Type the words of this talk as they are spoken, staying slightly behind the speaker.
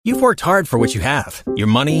You've worked hard for what you have. Your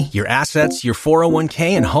money, your assets, your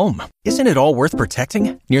 401k, and home. Isn't it all worth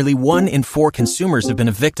protecting? Nearly 1 in 4 consumers have been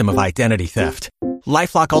a victim of identity theft.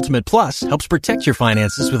 LifeLock Ultimate Plus helps protect your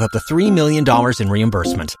finances with up to $3 million in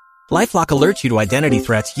reimbursement. LifeLock alerts you to identity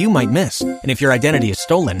threats you might miss. And if your identity is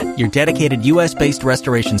stolen, your dedicated U.S.-based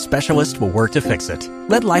restoration specialist will work to fix it.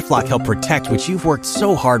 Let LifeLock help protect what you've worked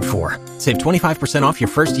so hard for. Save 25% off your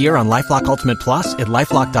first year on LifeLock Ultimate Plus at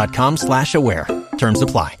LifeLock.com/aware. Terms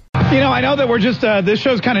apply. You know, I know that we're just, this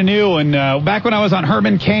show's kind of new, and back when I was on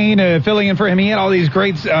Herman Cain, filling in for him, he had all these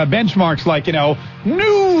great benchmarks like,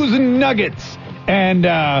 news and nuggets, and,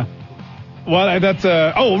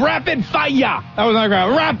 rapid fire. That was like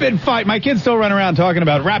rapid fire. My kids still run around talking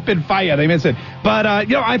about rapid fire. They miss it. But,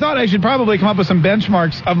 I thought I should probably come up with some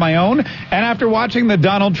benchmarks of my own. And after watching the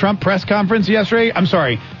Donald Trump press conference yesterday,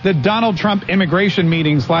 the Donald Trump immigration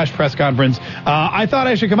meeting / press conference, I thought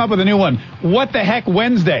I should come up with a new one. What the heck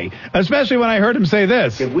Wednesday? Especially when I heard him say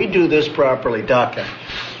this. If we do this properly, DACA,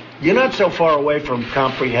 you're not so far away from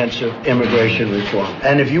comprehensive immigration reform.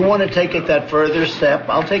 And if you want to take it that further step,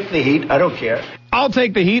 I'll take the heat. I don't care. I'll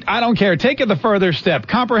take the heat. I don't care. Take it the further step.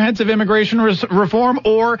 Comprehensive immigration reform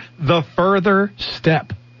or the further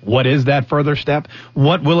step. What is that further step?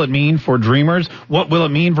 What will it mean for dreamers? What will it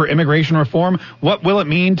mean for immigration reform? What will it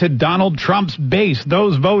mean to Donald Trump's base,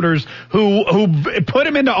 those voters who put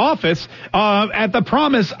him into office at the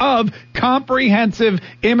promise of comprehensive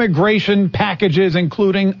immigration packages,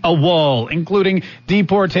 including a wall, including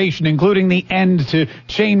deportation, including the end to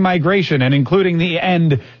chain migration, and including the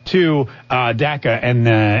end to DACA and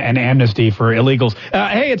amnesty for illegals.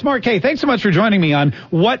 Hey, it's Mark Kaye. Thanks so much for joining me on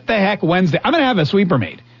What the Heck Wednesday. I'm going to have a sweeper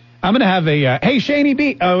made. I'm going to have a, hey, Shaney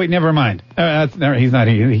B. Oh, wait, never mind. He's not,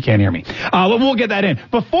 he can't hear me. We'll get that in.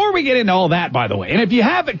 Before we get into all that, by the way, and if you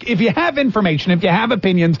have information, if you have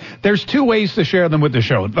opinions, there's 2 ways to share them with the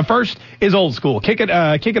show. The first is old school. Kick it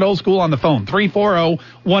old school on the phone,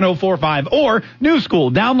 340-1045, or new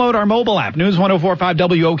school. Download our mobile app, News 1045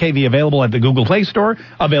 WOKV, available at the Google Play Store,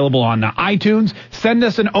 available on iTunes. Send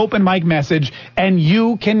us an open mic message, and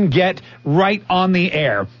you can get right on the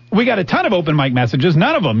air. We got a ton of open mic messages,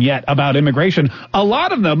 none of them yet about immigration, a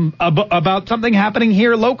lot of them about something happening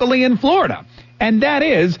here locally in Florida. And that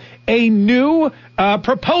is a new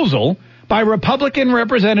proposal by Republican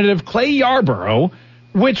Representative Clay Yarborough,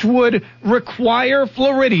 which would require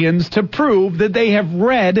Floridians to prove that they have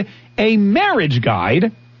read a marriage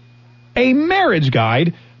guide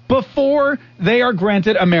before they are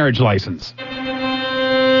granted a marriage license.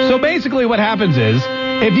 So basically what happens is,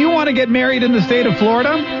 if you want to get married in the state of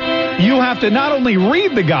Florida, you have to not only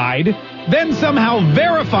read the guide, then somehow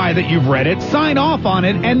verify that you've read it, sign off on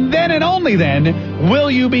it, and then and only then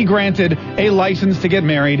will you be granted a license to get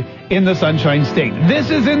married in the Sunshine State.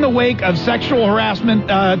 This is in the wake of sexual harassment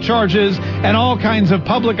charges and all kinds of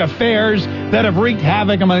public affairs that have wreaked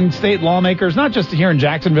havoc among state lawmakers, not just here in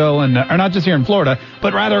Jacksonville or not just here in Florida,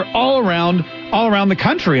 but rather all around the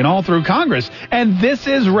country and all through Congress. And this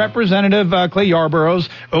is Representative Clay Yarborough's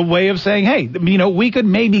way of saying, hey, we could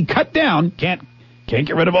maybe cut down, can't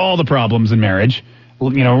get rid of all the problems in marriage.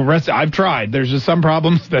 I've tried. There's just some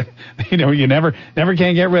problems that, you never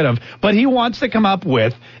can get rid of. But he wants to come up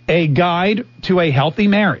with a guide to a healthy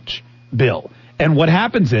marriage bill. And what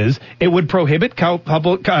happens is it would prohibit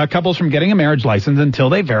couples from getting a marriage license until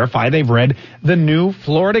they verify they've read the new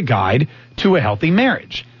Florida guide to a healthy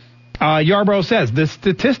marriage. Yarborough says the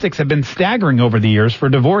statistics have been staggering over the years for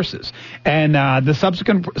divorces and the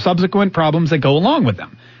subsequent problems that go along with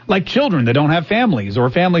them, like children that don't have families or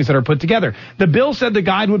families that are put together. The bill said the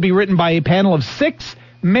guide would be written by a panel of 6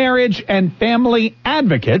 marriage and family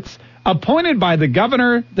advocates appointed by the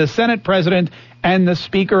governor, the Senate president, and the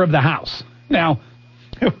Speaker of the House. Now,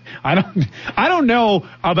 I don't know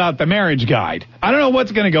about the marriage guide. I don't know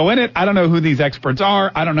what's going to go in it. I don't know who these experts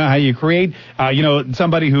are. I don't know how you create,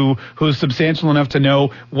 somebody who's substantial enough to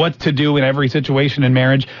know what to do in every situation in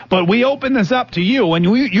marriage. But we open this up to you, and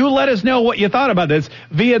you let us know what you thought about this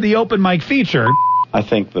via the open mic feature. I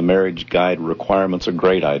think the marriage guide requirement's a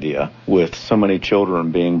great idea. With so many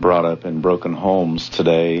children being brought up in broken homes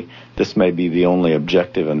today, this may be the only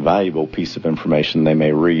objective and valuable piece of information they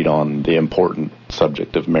may read on the important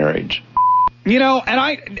subject of marriage.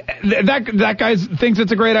 That guy thinks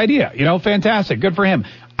it's a great idea. Fantastic. Good for him.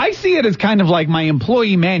 I see it as kind of like my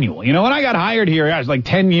employee manual. When I got hired here, it was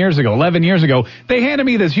like 11 years ago, they handed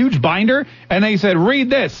me this huge binder and they said, read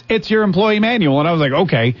this. It's your employee manual. And I was like,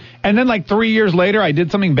 okay. And then like 3 years later, I did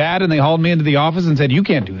something bad and they hauled me into the office and said, you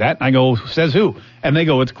can't do that. And I go, says who? And they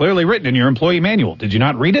go, it's clearly written in your employee manual. Did you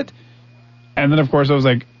not read it? And then, of course, I was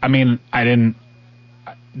like, I didn't.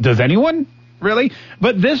 Does anyone? really?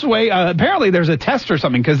 But this way, apparently there's a test or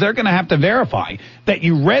something, because they're going to have to verify that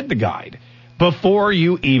you read the guide before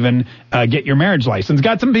you even get your marriage license.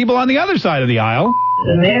 Got some people on the other side of the aisle.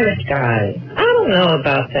 The marriage guide. I don't know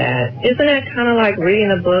about that. Isn't that kind of like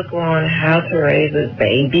reading a book on how to raise a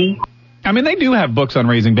baby? I mean, they do have books on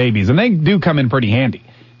raising babies, and they do come in pretty handy.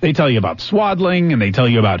 They tell you about swaddling, and they tell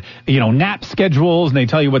you about, nap schedules, and they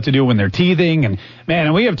tell you what to do when they're teething. And, man,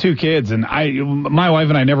 and we have 2 kids, and my wife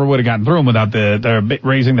and I never would have gotten through them without the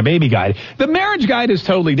raising the baby guide. The marriage guide is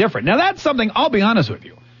totally different. Now, that's something, I'll be honest with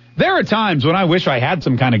you. There are times when I wish I had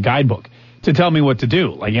some kind of guidebook to tell me what to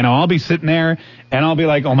do. Like, I'll be sitting there, and I'll be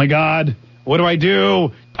like, oh, my God, what do I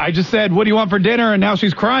do? I just said, what do you want for dinner? And now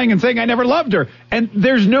she's crying and saying I never loved her. And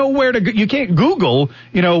there's nowhere to go. You can't Google,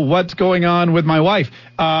 what's going on with my wife.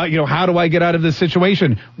 How do I get out of this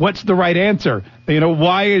situation? What's the right answer?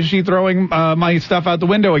 Why is she throwing my stuff out the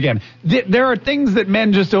window again? There are things that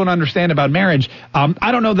men just don't understand about marriage.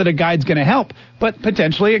 I don't know that a guide's going to help, but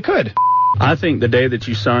potentially it could. I think the day that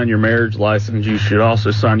you sign your marriage license, you should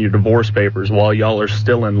also sign your divorce papers while y'all are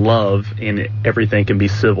still in love, and everything can be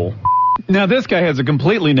civil. Now, this guy has a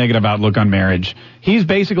completely negative outlook on marriage. He's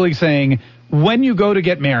basically saying, when you go to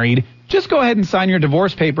get married, just go ahead and sign your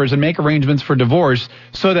divorce papers and make arrangements for divorce,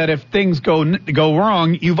 so that if things go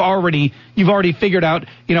wrong, you've already figured out,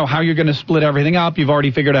 how you're going to split everything up. You've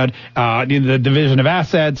already figured out the division of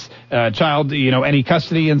assets, child, any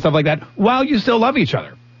custody and stuff like that, while you still love each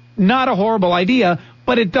other. Not a horrible idea,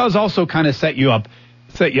 but it does also kind of set you up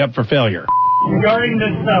for failure. Regarding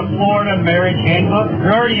this Florida marriage handbook,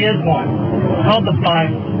 there already is one. It's called the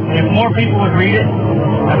Bible. And if more people would read it,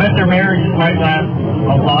 I bet their marriages might last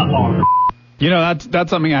a lot longer.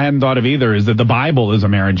 That's something I hadn't thought of either, is that the Bible is a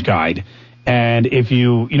marriage guide. And if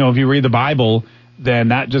you read the Bible, then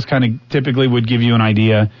that just kind of typically would give you an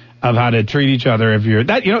idea of how to treat each other.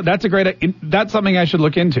 That's something I should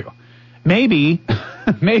look into. Maybe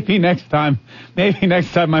next time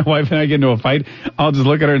my wife and I get into a fight, I'll just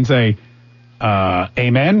look at her and say,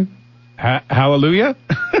 amen, hallelujah.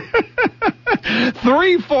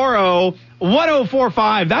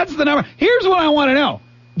 340-1045. That's the number. Here's what I want to know.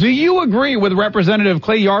 Do you agree with Representative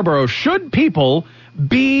Clay Yarborough? Should people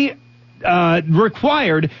be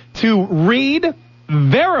required to read,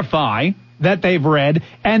 verify that they've read,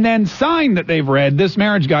 and then sign that they've read this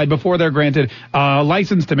marriage guide before they're granted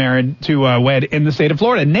license to wed in the state of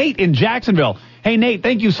Florida? Nate in Jacksonville. Hey, Nate,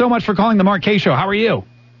 thank you so much for calling the Mark Kaye Show. How are you?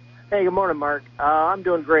 Hey, good morning, Mark. I'm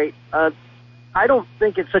doing great. I don't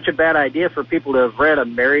think it's such a bad idea for people to have read a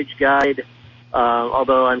marriage guide,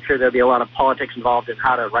 although I'm sure there'll be a lot of politics involved in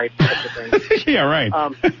how to write such a thing. Yeah, right.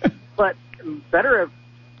 But better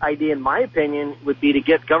idea, in my opinion, would be to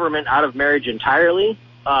get government out of marriage entirely.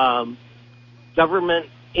 Government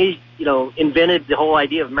is, invented the whole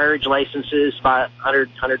idea of marriage licenses about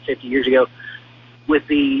 150 years ago with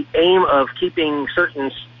the aim of keeping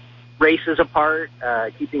certain races apart,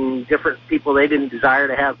 keeping different people they didn't desire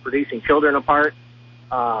to have producing children apart.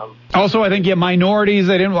 Also, I think minorities.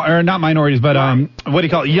 They didn't, or not minorities, but what do you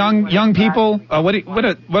call it? Young people.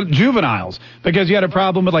 What juveniles? Because you had a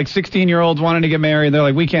problem with 16-year-olds wanting to get married. They're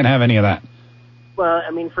like, we can't have any of that. Well,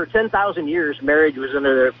 I mean, for 10,000 years, marriage was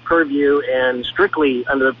under the purview and strictly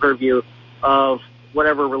under the purview of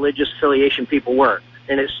whatever religious affiliation people were,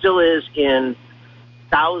 and it still is in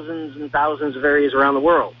thousands and thousands of areas around the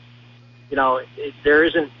world. There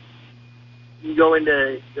isn't. You go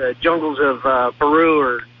into the jungles of Peru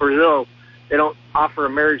or Brazil, they don't offer a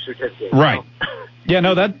marriage certificate. Right. Yeah,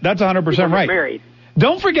 no, that's 100% right. Married.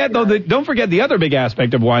 Don't forget the other big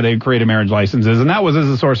aspect of why they created marriage licenses, and that was as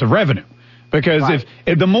a source of revenue. Because right.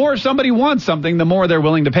 if the more somebody wants something, the more they're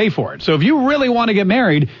willing to pay for it. So if you really want to get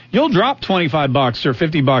married, you'll drop $25 or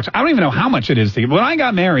 $50. I don't even know how much it is. When I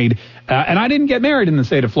got married, and I didn't get married in the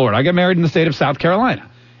state of Florida. I got married in the state of South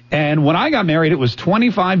Carolina. And when I got married, it was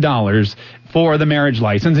 $25 for the marriage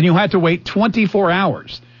license, and you had to wait 24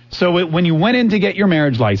 hours. So when you went in to get your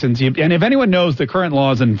marriage license, and if anyone knows the current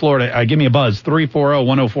laws in Florida, give me a buzz,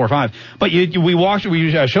 340-1045. But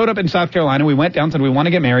we showed up in South Carolina. We went down, said we want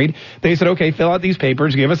to get married. They said, okay, fill out these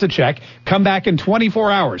papers, give us a check, come back in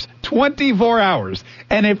 24 hours. 24 hours.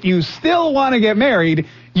 And if you still want to get married,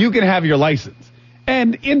 you can have your license.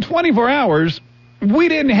 And in 24 hours, we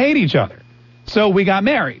didn't hate each other. So we got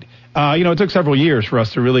married. It took several years for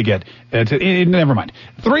us to really get never mind.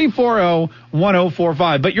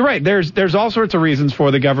 340-1045. But you're right. There's all sorts of reasons for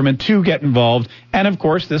the government to get involved. And, of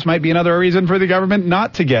course, this might be another reason for the government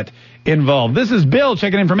not to get involved. This is Bill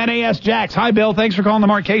checking in from NAS Jax. Hi, Bill. Thanks for calling the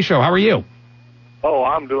Mark Kaye Show. How are you? Oh,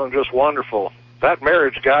 I'm doing just wonderful. That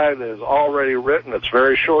marriage guide is already written. It's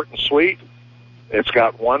very short and sweet. It's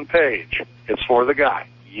got one page. It's for the guy.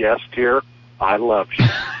 Yes, dear, I love you.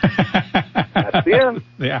 That's the end.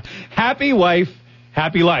 Yeah. Happy wife,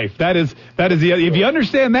 happy life. That is if you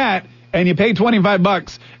understand that and you pay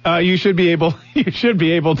 $25, you should be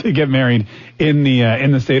able to get married in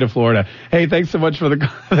the state of Florida. Hey, thanks so much for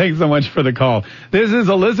the call. This is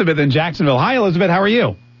Elizabeth in Jacksonville. Hi, Elizabeth. How are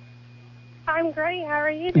you? I'm great. How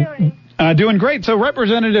are you doing? Doing great. So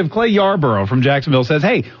Representative Clay Yarborough from Jacksonville says,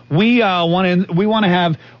 hey, we want to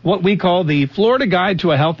have what we call the Florida Guide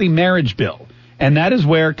to a Healthy Marriage Bill. And that is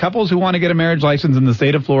where couples who want to get a marriage license in the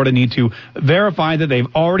state of Florida need to verify that they've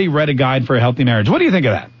already read a guide for a healthy marriage. What do you think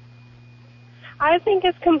of that? I think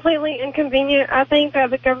it's completely inconvenient. I think that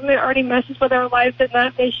the government already messes with our lives and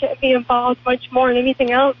that they shouldn't be involved much more than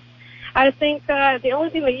anything else. I think that the only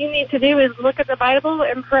thing that you need to do is look at the Bible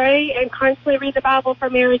and pray and constantly read the Bible for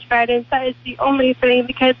marriage guidance. That is the only thing,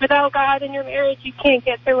 because without God in your marriage, you can't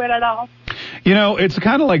get through it at all. You know, it's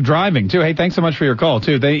kind of like driving, too. Hey, thanks so much for your call,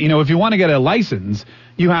 too. If you want to get a license,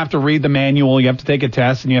 you have to read the manual, you have to take a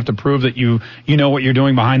test, and you have to prove that you know what you're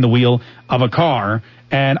doing behind the wheel of a car.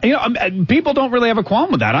 And, people don't really have a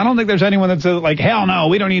qualm with that. I don't think there's anyone that says, like, hell no,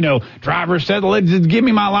 we don't need no driver's test. Just give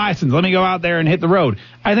me my license. Let me go out there and hit the road.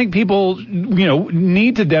 I think people,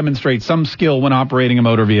 need to demonstrate some skill when operating a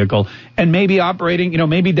motor vehicle, and maybe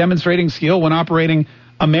demonstrating skill when operating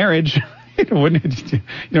a marriage.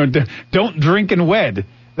 Don't drink and wed.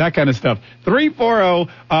 That kind of stuff.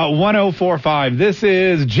 340-1045. This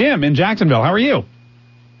is Jim in Jacksonville. How are you?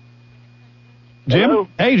 Jim? Hello?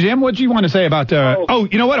 Hey, Jim, what do you want to say about...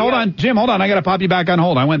 you know what? Hold on. Jim, hold on. I got to pop you back on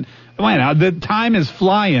hold. The time is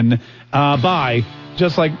flying by,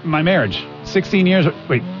 just like my marriage. 16 years...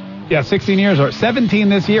 16 years or 17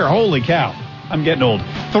 this year. Holy cow. I'm getting old.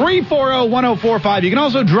 340-1045. You can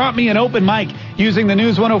also drop me an open mic using the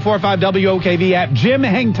News 104.5 WOKV app. Jim,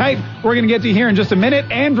 hang tight. We're going to get to you here in just a minute.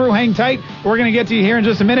 Andrew, hang tight. We're going to get to you here in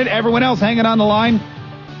just a minute. Everyone else hanging on the line,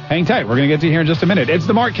 hang tight. We're going to get to you here in just a minute. It's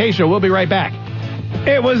the Mark Kaye Show. We'll be right back.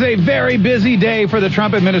 It was a very busy day for the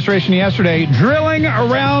Trump administration yesterday. Drilling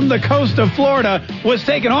around the coast of Florida was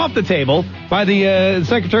taken off the table by the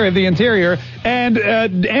Secretary of the Interior, and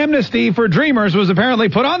amnesty for dreamers was apparently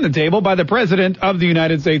put on the table by the President of the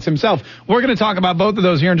United States himself. We're going to talk about both of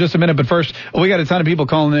those here in just a minute, but first, we got a ton of people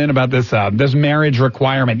calling in about this marriage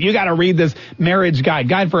requirement. You got to read this marriage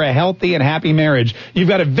guide for a healthy and happy marriage. You've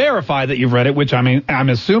got to verify that you've read it, which I'm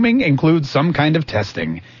assuming includes some kind of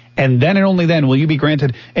testing. And then and only then will you be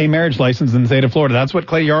granted a marriage license in the state of Florida. That's what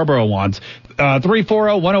Clay Yarborough wants.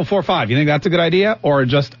 340-1045. You think that's a good idea, or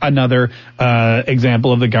just another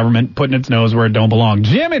example of the government putting its nose where it don't belong?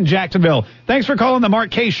 Jim in Jacksonville, thanks for calling the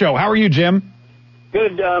Mark Kaye Show. How are you, Jim?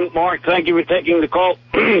 Good, Mark. Thank you for taking the call.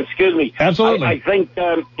 Excuse me. Absolutely. I think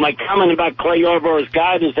my comment about Clay Yarborough's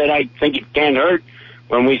guide is that I think it can't hurt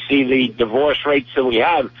when we see the divorce rates that we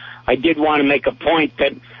have. I did want to make a point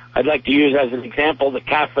that I'd like to use as an example the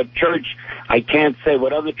Catholic Church. I can't say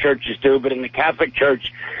what other churches do, but in the Catholic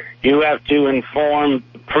Church, you have to inform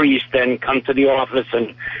the priest and come to the office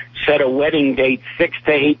and set a wedding date 6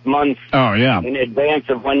 to 8 months in advance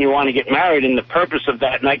of when you want to get married. And the purpose of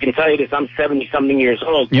that, and I can tell you this, I'm 70-something years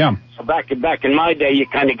old. Yeah. So back in my day, you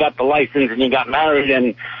kind of got the license and you got married,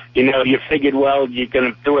 and you figured, well, you're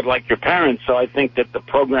going to do it like your parents. So I think that the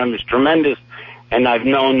program is tremendous, and I've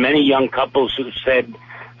known many young couples who said,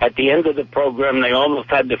 at the end of the program, they almost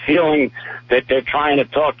had the feeling that they're trying to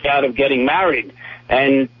talk you out of getting married.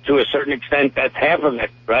 And to a certain extent, that's half of it,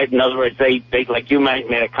 right? In other words, they like you made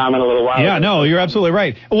a comment a little while ago. Yeah, no, you're absolutely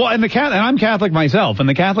right. Well, and I'm Catholic myself, and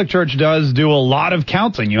the Catholic Church does do a lot of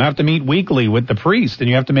counseling. You have to meet weekly with the priest, and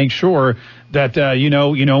you have to make sure that you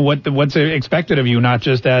know what's expected of you, not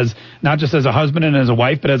just as a husband and as a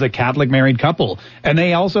wife, but as a Catholic married couple. And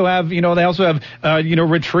they also have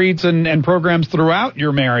retreats and programs throughout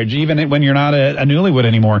your marriage, even when you're not a newlywed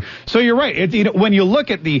anymore. So you're right. When you look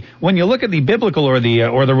at the biblical or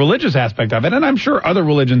the religious aspect of it, and I'm sure other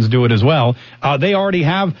religions do it as well, they already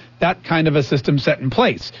have that kind of a system set in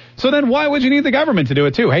place. So then why would you need the government to do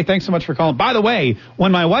it too? Hey, thanks so much for calling. By the way,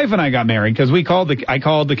 when my wife and I got married, because I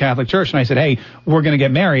called the Catholic Church and I said, hey, we're going to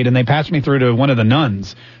get married, and they passed me through to one of the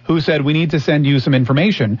nuns who said, we need to send you some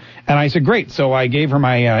information. And I said, great. So I gave her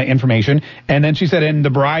my information, and then she said, and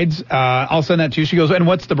the bride's, I'll send that to you. She goes, and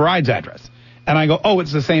what's the bride's address? And I go, oh,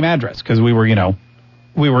 it's the same address, because we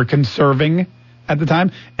were conserving at the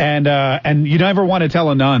time, and you never want to tell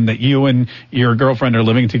a nun that you and your girlfriend are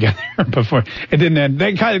living together before it didn't end.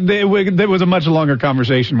 There was a much longer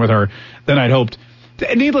conversation with her than I'd hoped.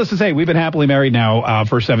 Needless to say, we've been happily married now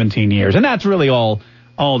for 17 years, and that's really all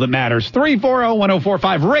that matters.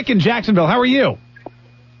 340-1045. Rick in Jacksonville, how are you?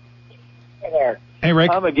 there. Hey,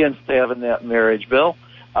 Rick. I'm against having that marriage bill.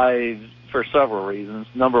 For several reasons.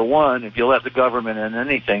 Number one, if you let the government in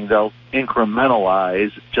anything, they'll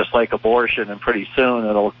incrementalize, just like abortion, and pretty soon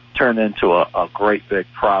it'll turn into a great big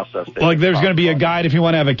process. Like there's going to be a guide if you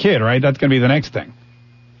want to have a kid, right? That's going to be the next thing.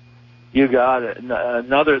 You got it.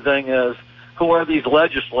 Another thing is, who are these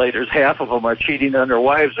legislators? Half of them are cheating on their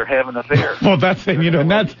wives or having affairs. Well, that's, and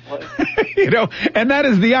that's, and that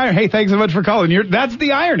is the irony. Hey, thanks so much for calling. That's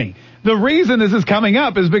the irony. The reason this is coming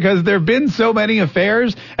up is because there have been so many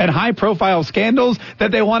affairs and high-profile scandals that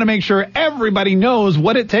they want to make sure everybody knows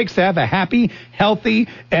what it takes to have a happy, healthy,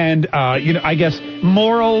 and, I guess,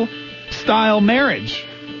 moral-style marriage.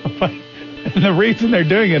 And the reason they're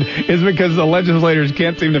doing it is because the legislators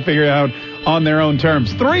can't seem to figure it out on their own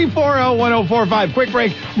terms. 340-1045. Quick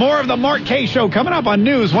break. More of the Mark Kaye Show coming up on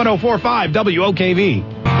News 104.5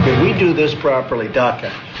 WOKV. If we do this properly,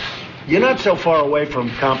 DACA, you're not so far away from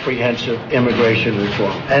comprehensive immigration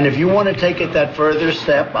reform. And if you want to take it that further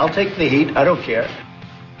step, I'll take the heat. I don't care.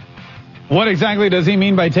 What exactly does he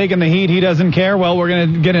mean by taking the heat? He doesn't care. Well, we're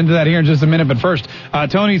going to get into that here in just a minute. But first,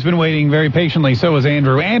 Tony's been waiting very patiently. So is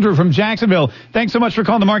Andrew. Andrew from Jacksonville, thanks so much for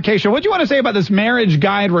calling the Mark Kaye Show. What do you want to say about this marriage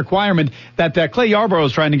guide requirement that Clay Yarborough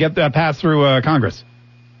is trying to get passed through Congress?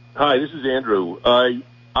 Hi, this is Andrew.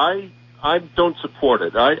 I don't support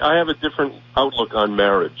it. I have a different outlook on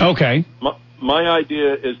marriage. Okay. My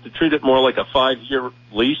idea is to treat it more like a 5-year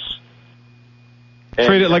lease.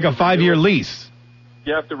 Treat it like a 5-year lease.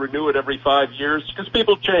 You have to renew it every 5 years because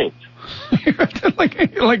people change. like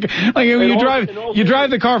you drive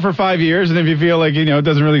the car for 5 years, and if you feel like it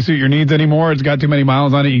doesn't really suit your needs anymore, it's got too many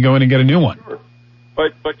miles on it, you go in and get a new one. Sure.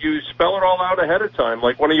 But you spell it all out ahead of time,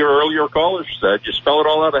 like one of your earlier callers said. You spell it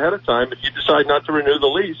all out ahead of time. If you decide not to renew the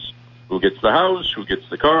lease, who gets the house, who gets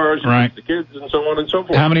the cars, who gets the kids, and so on and so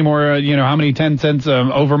forth. How many more, how many 10 cents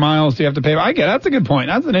over miles do you have to pay? I get it. That's a good point.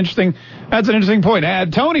 That's an interesting point.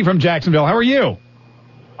 Tony from Jacksonville, how are you?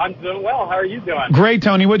 I'm doing well. How are you doing? Great,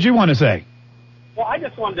 Tony. What'd you want to say? Well, I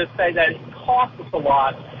just wanted to say that it costs us a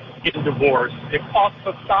lot in divorce. It costs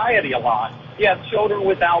society a lot. You have children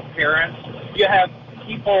without parents. You have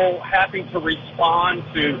people having to respond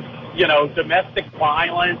to, domestic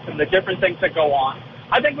violence and the different things that go on.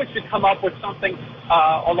 I think we should come up with something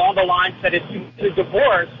along the lines that if you get a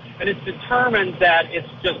divorce and it's determined that it's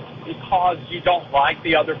just because you don't like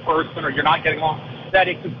the other person or you're not getting along, that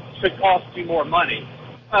it should cost you more money.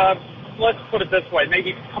 Let's put it this way.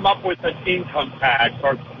 Maybe come up with an income tax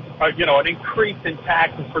or an increase in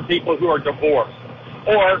taxes for people who are divorced.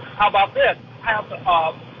 Or how about this? Have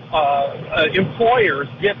employers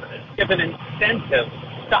give an incentive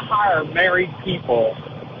to hire married people,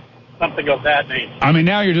 something of that nature. I mean,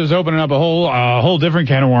 now you're just opening up a whole different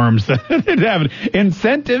can of worms. Have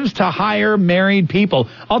incentives to hire married people.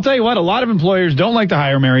 I'll tell you what, a lot of employers don't like to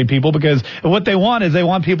hire married people because what they want is they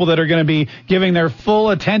want people that are going to be giving their full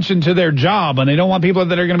attention to their job, and they don't want people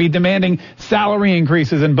that are going to be demanding salary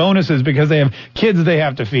increases and bonuses because they have kids they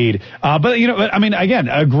have to feed. But again,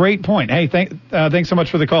 a great point. Hey, thanks so much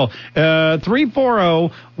for the call.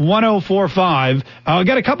 340-1045. I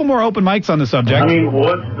got a couple more open mics on the subject. I mean,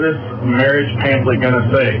 what's this marriage pamphlet going to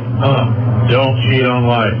say? Don't cheat on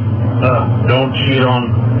wife. Don't cheat on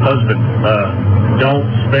husband.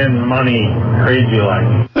 Don't spend money crazy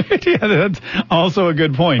like. Yeah, that's also a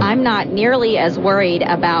good point. I'm not nearly as worried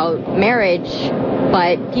about marriage,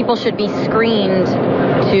 but people should be screened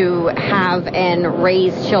to have and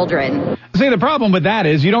raise children. See, the problem with that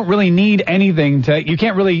is you don't really need anything you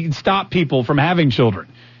can't really stop people from having children.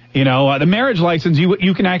 The marriage license,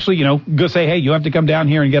 you can actually, go say, hey, you have to come down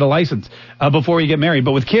here and get a license before you get married.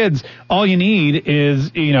 But with kids, all you need is,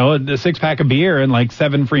 a 6-pack of beer and like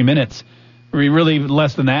 7 free minutes. Really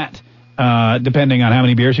less than that, depending on how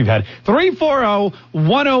many beers you've had.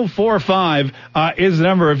 340-1045 is the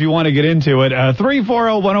number if you want to get into it.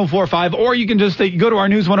 340-1045, or you can just go to our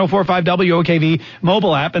News 104.5 WOKV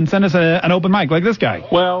mobile app and send us an open mic like this guy.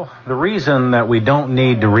 Well, the reason that we don't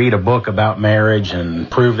need to read a book about marriage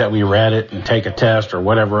and prove that we read it and take a test or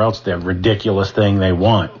whatever else the ridiculous thing they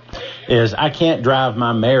want is I can't drive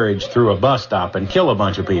my marriage through a bus stop and kill a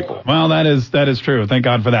bunch of people. Well, that is true. Thank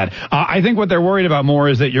God for that. I think what they're worried about more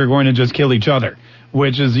is that you're going to just kill each other,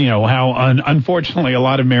 which is, how unfortunately a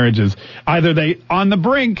lot of marriages, either they on the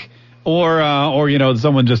brink or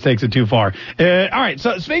someone just takes it too far. All right.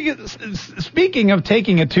 So speaking of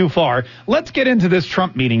taking it too far, let's get into this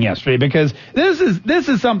Trump meeting yesterday, because this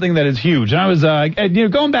is something that is huge. And I was,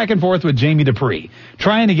 going back and forth with Jamie Dupree,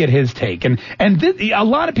 trying to get his take. And a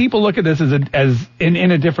lot of people look at this as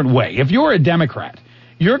in a different way. If you're a Democrat,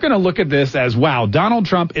 you're going to look at this as, wow, Donald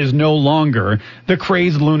Trump is no longer the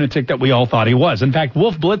crazed lunatic that we all thought he was. In fact,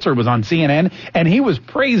 Wolf Blitzer was on CNN, and he was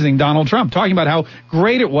praising Donald Trump, talking about how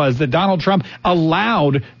great it was that Donald Trump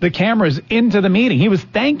allowed the cameras into the meeting. He was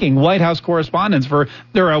thanking White House correspondents for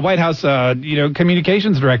their White House,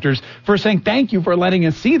 communications directors for saying, thank you for letting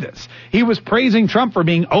us see this. He was praising Trump for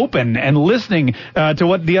being open and listening to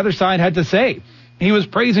what the other side had to say. He was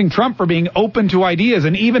praising Trump for being open to ideas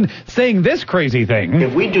and even saying this crazy thing.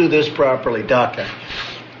 If we do this properly, DACA,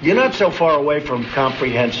 you're not so far away from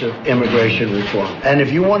comprehensive immigration reform. And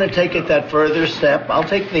if you want to take it that further step, I'll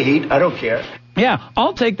take the heat. I don't care. Yeah,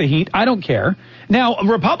 I'll take the heat. I don't care. Now,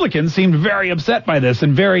 Republicans seemed very upset by this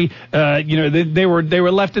and very, they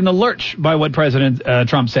were left in the lurch by what President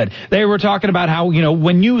Trump said. They were talking about how,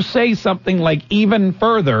 when you say something like even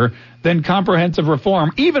further than comprehensive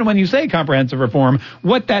reform, even when you say comprehensive reform,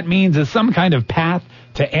 what that means is some kind of path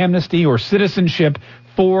to amnesty or citizenship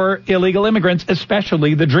for illegal immigrants,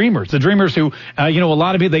 especially the Dreamers. The Dreamers who, a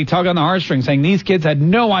lot of people, they tug on the heartstrings saying these kids had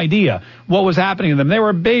no idea what was happening to them. They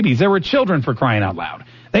were babies. They were children, for crying out loud.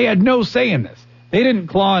 They had no say in this. They didn't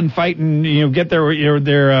claw and fight and, get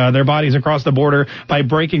their bodies across the border by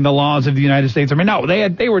breaking the laws of the United States. I mean, no,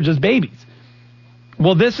 they were just babies.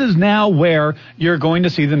 Well, this is now where you're going to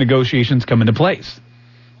see the negotiations come into place.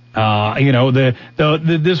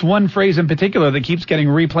 This one phrase in particular that keeps getting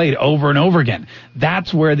replayed over and over again.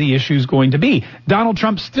 That's where the issue is going to be. Donald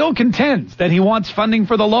Trump still contends that he wants funding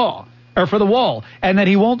for the wall, and that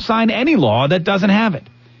he won't sign any law that doesn't have it.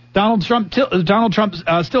 Donald Trump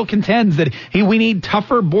still contends that we need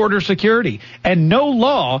tougher border security and no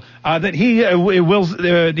law that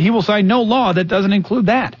he will sign no law that doesn't include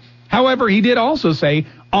that. However, he did also say,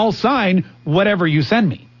 I'll sign whatever you send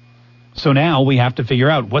me. So now we have to figure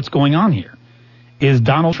out what's going on here. Is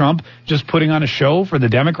Donald Trump just putting on a show for the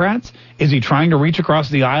Democrats? Is he trying to reach across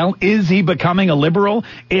the aisle? Is he becoming a liberal?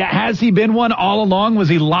 Has he been one all along? Was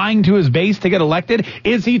he lying to his base to get elected?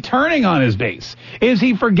 Is he turning on his base? Is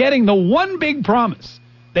he forgetting the one big promise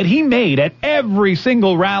that he made at every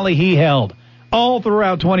single rally he held? All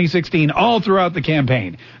throughout 2016, all throughout the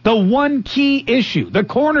campaign. The one key issue, the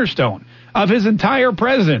cornerstone of his entire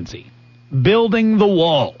presidency, building the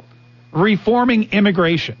wall, reforming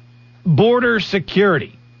immigration, border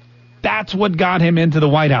security. That's what got him into the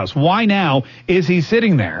White House. Why now is he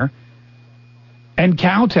sitting there and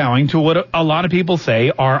kowtowing to what a lot of people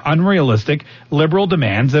say are unrealistic liberal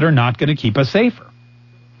demands that are not going to keep us safer?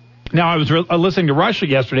 Now, I was listening to Rush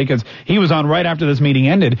yesterday because he was on right after this meeting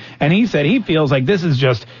ended, and he said he feels like this is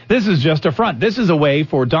just a front. This is a way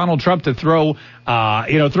for Donald Trump to throw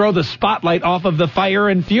the spotlight off of the fire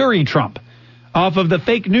and fury Trump, off of the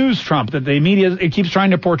fake news Trump that the media keeps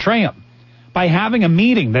trying to portray him, by having a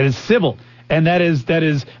meeting that is civil and that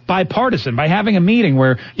is bipartisan, by having a meeting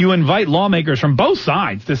where you invite lawmakers from both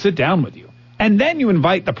sides to sit down with you, and then you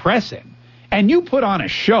invite the press in. And you put on a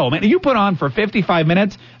show, man. You put on for 55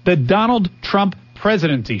 minutes the Donald Trump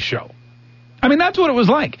presidency show. I mean, that's what it was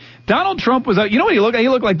like. Donald Trump was, you know what he looked like? He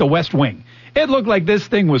looked like the West Wing. It looked like this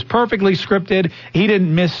thing was perfectly scripted. He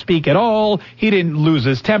didn't misspeak at all. He didn't lose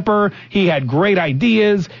his temper. He had great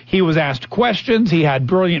ideas. He was asked questions. He had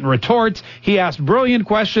brilliant retorts. He asked brilliant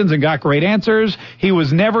questions and got great answers. He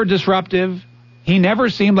was never disruptive. He never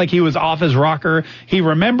seemed like he was off his rocker. He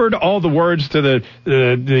remembered all the words to I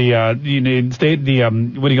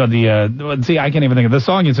can't even think of the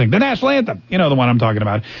song you sing, the national anthem. You know the one I'm talking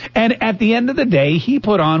about. And at the end of the day, he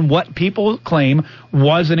put on what people claim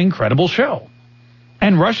was an incredible show.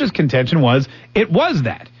 And Rush's contention was, it was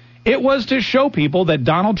that. It was to show people that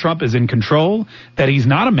Donald Trump is in control, that he's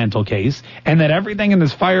not a mental case, and that everything in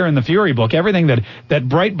this Fire and the Fury book, everything that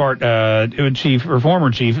Breitbart chief or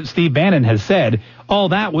former chief Steve Bannon has said, all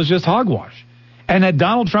that was just hogwash. And that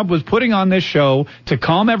Donald Trump was putting on this show to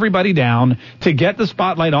calm everybody down, to get the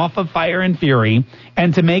spotlight off of Fire and Fury,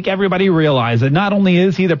 and to make everybody realize that not only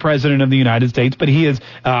is he the president of the United States, but he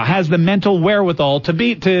has the mental wherewithal to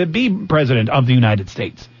be president of the United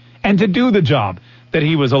States and to do the job that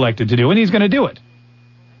he was elected to do, and he's going to do it.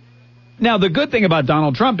 Now, the good thing about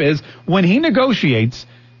Donald Trump is when he negotiates,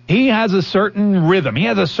 he has a certain rhythm. He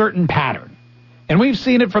has a certain pattern. And we've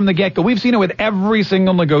seen it from the get-go. We've seen it with every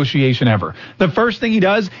single negotiation ever. The first thing he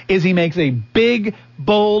does is he makes a big,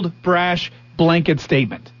 bold, brash blanket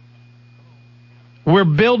statement. We're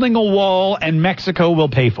building a wall, and Mexico will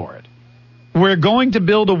pay for it. We're going to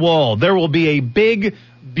build a wall. There will be a big,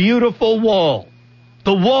 beautiful wall.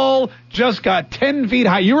 The wall just got 10 feet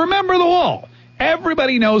high. You remember the wall.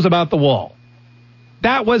 Everybody knows about the wall.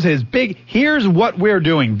 That was his big, here's what we're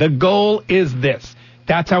doing. The goal is this.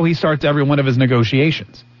 That's how he starts every one of his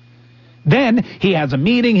negotiations. Then he has a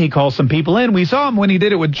meeting. He calls some people in. We saw him when he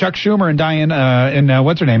did it with Chuck Schumer and Diane,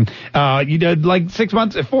 what's her name? You did like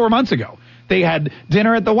 4 months ago. They had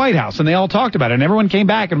dinner at the White House, and they all talked about it, and everyone came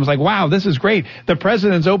back and was like, wow, this is great. The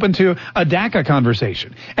president's open to a DACA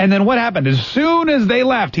conversation. And then what happened? As soon as they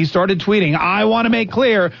left, he started tweeting, I want to make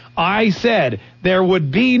clear, I said there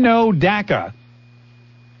would be no DACA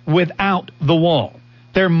without the wall.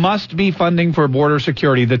 There must be funding for border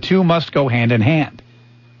security. The two must go hand in hand.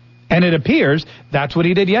 And it appears that's what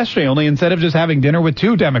he did yesterday, only instead of just having dinner with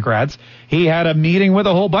 2 Democrats, he had a meeting with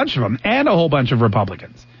a whole bunch of them and a whole bunch of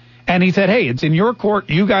Republicans. And he said, hey, it's in your court.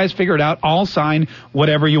 You guys figure it out. I'll sign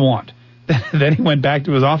whatever you want. Then he went back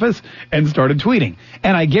to his office and started tweeting.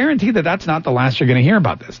 And I guarantee that that's not the last you're going to hear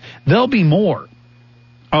about this. There'll be more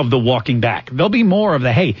of the walking back. There'll be more of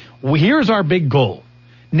the, hey, here's our big goal.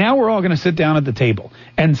 Now we're all going to sit down at the table.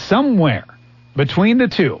 And somewhere between the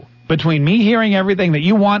two, between me hearing everything that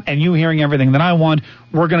you want and you hearing everything that I want,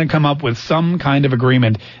 we're going to come up with some kind of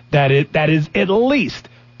agreement that is at least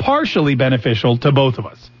partially beneficial to both of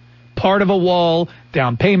us. Part of a wall,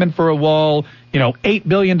 down payment for a wall, $8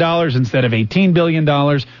 billion instead of $18 billion,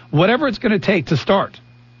 whatever it's going to take to start.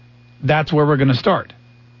 That's where we're going to start.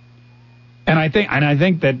 And I think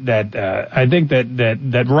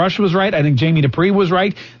that Rush was right. I think Jamie Dupree was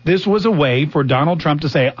right. This was a way for Donald Trump to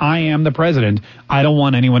say, I am the president. I don't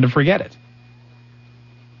want anyone to forget it.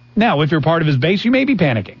 Now, if you're part of his base, you may be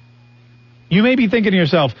panicking. You may be thinking to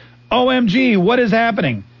yourself, OMG, what is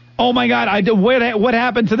happening? Oh, my God, what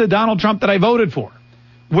happened to the Donald Trump that I voted for?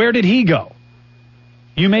 Where did he go?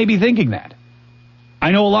 You may be thinking that.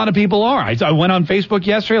 I know a lot of people are. I went on Facebook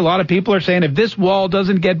yesterday. A lot of people are saying if this wall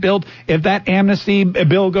doesn't get built, if that amnesty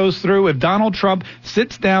bill goes through, if Donald Trump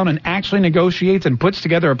sits down and actually negotiates and puts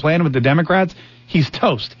together a plan with the Democrats, he's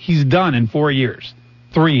toast. He's done in 4 years,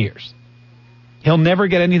 3 years. He'll never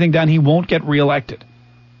get anything done. He won't get reelected.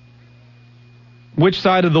 Which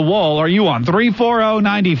side of the wall are you on?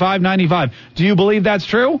 340-9595. Do you believe that's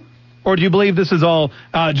true? Or do you believe this is all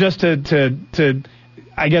just to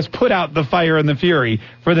I guess, put out the fire and the fury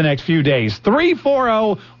for the next few days?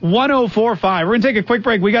 340-1045. We're going to take a quick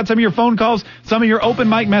break. We got some of your phone calls, some of your open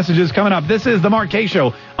mic messages coming up. This is The Mark Kaye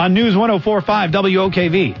Show on News 104.5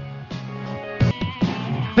 WOKV.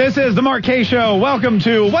 This is The Mark Kaye Show. Welcome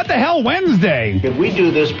to What the Hell Wednesday. If we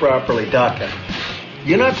do this properly, DACA,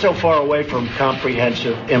 you're not so far away from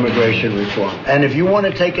comprehensive immigration reform. And if you want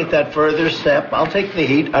to take it that further step, I'll take the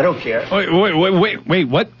heat. I don't care. Wait,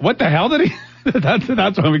 what the hell did he...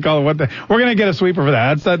 That's what we call it. We're going to get a sweeper for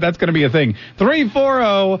that. That's going to be a thing.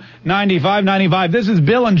 340-9595. This is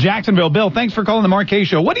Bill in Jacksonville. Bill, thanks for calling the Mark Kaye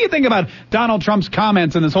Show. What do you think about Donald Trump's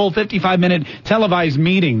comments in this whole 55-minute televised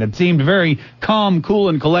meeting that seemed very calm, cool,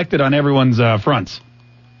 and collected on everyone's fronts?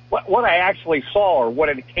 What I actually saw, or what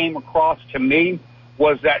it came across to me,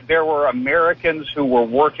 was that there were Americans who were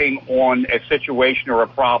working on a situation or a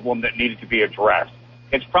problem that needed to be addressed.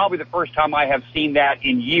 It's probably the first time I have seen that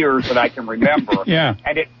in years that I can remember. Yeah.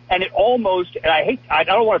 And it almost, and I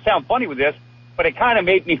don't want to sound funny with this, but it kind of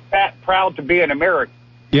made me proud to be an American.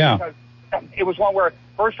 Yeah. Because it was one where,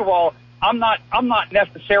 first of all, I'm not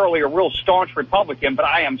necessarily a real staunch Republican, but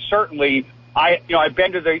I am certainly, I've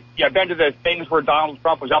been to the things where Donald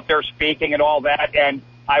Trump was up there speaking and all that, and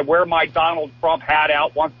I wear my Donald Trump hat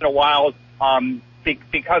out once in a while,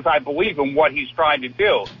 because I believe in what he's trying to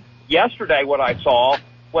do. Yesterday, what I saw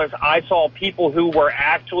people who were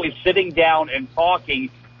actually sitting down and talking,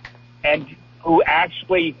 and who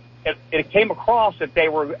actually, it came across that they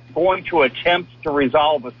were going to attempt to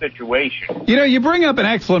resolve a situation. You bring up an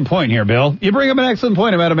excellent point here, Bill. You bring up an excellent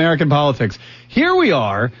point about American politics. Here we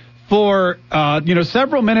are for,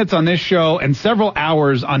 several minutes on this show and several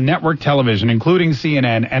hours on network television, including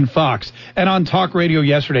CNN and Fox, and on talk radio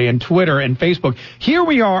yesterday and Twitter and Facebook. Here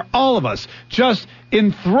we are, all of us, just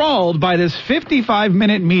enthralled by this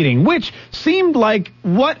 55-minute meeting, which seemed like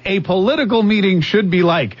what a political meeting should be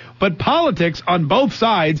like. But politics on both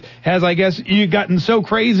sides has, I guess, gotten so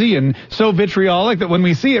crazy and so vitriolic that when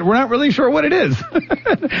we see it, we're not really sure what it is.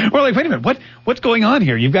 We're like, wait a minute, what's going on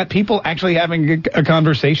here? You've got people actually having a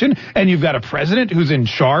conversation, and you've got a president who's in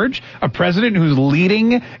charge, a president who's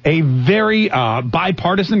leading a very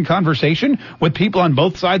bipartisan conversation with people on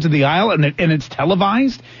both sides of the aisle, and it's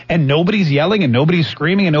televised, and nobody's yelling and nobody's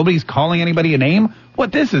screaming and nobody's calling anybody a name.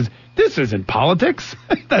 What this isn't politics.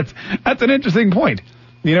 That's an interesting point.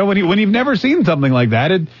 When you've never seen something like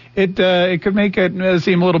that, it could make it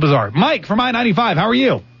seem a little bizarre. Mike from I-95, how are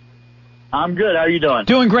you? I'm good. How are you doing?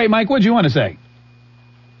 Doing great, Mike. What do you want to say?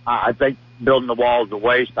 I think building the wall is a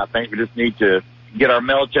waste. I think we just need to get our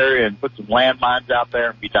military and put some landmines out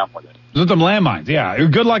there and be done with it. With some landmines, yeah.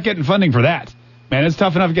 Good luck getting funding for that. Man, it's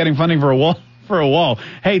tough enough getting funding for a wall.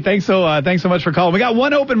 Hey, thanks so much for calling. We got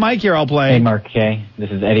one open mic here I'll play. Hey, Mark Kaye. This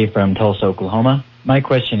is Eddie from Tulsa, Oklahoma. My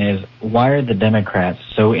question is, why are the Democrats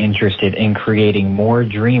so interested in creating more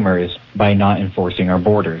dreamers by not enforcing our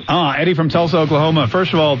borders? Eddie from Tulsa, Oklahoma.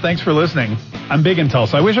 First of all, thanks for listening. I'm big in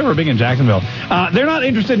Tulsa. I wish I were big in Jacksonville. They're not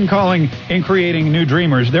interested in creating new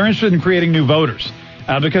dreamers. They're interested in creating new voters.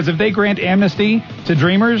 Because if they grant amnesty to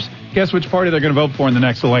dreamers, guess which party they're going to vote for in the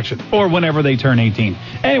next election or whenever they turn 18.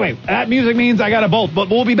 Anyway, that music means I got to bolt, but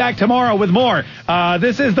we'll be back tomorrow with more.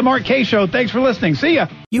 This is the Mark Kaye Show. Thanks for listening. See ya.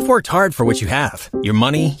 You've worked hard for what you have. Your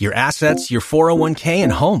money, your assets, your 401k,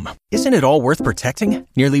 and home. Isn't it all worth protecting?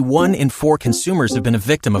 Nearly 1 in 4 consumers have been a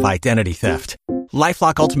victim of identity theft.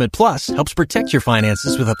 LifeLock Ultimate Plus helps protect your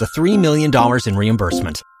finances with up to $3 million in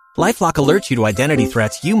reimbursement. LifeLock alerts you to identity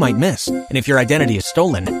threats you might miss. And if your identity is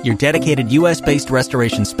stolen, your dedicated U.S.-based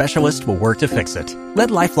restoration specialist will work to fix it. Let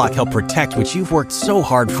LifeLock help protect what you've worked so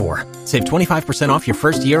hard for. Save 25% off your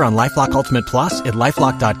first year on LifeLock Ultimate Plus at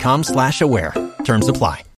LifeLock.com/aware. Terms apply.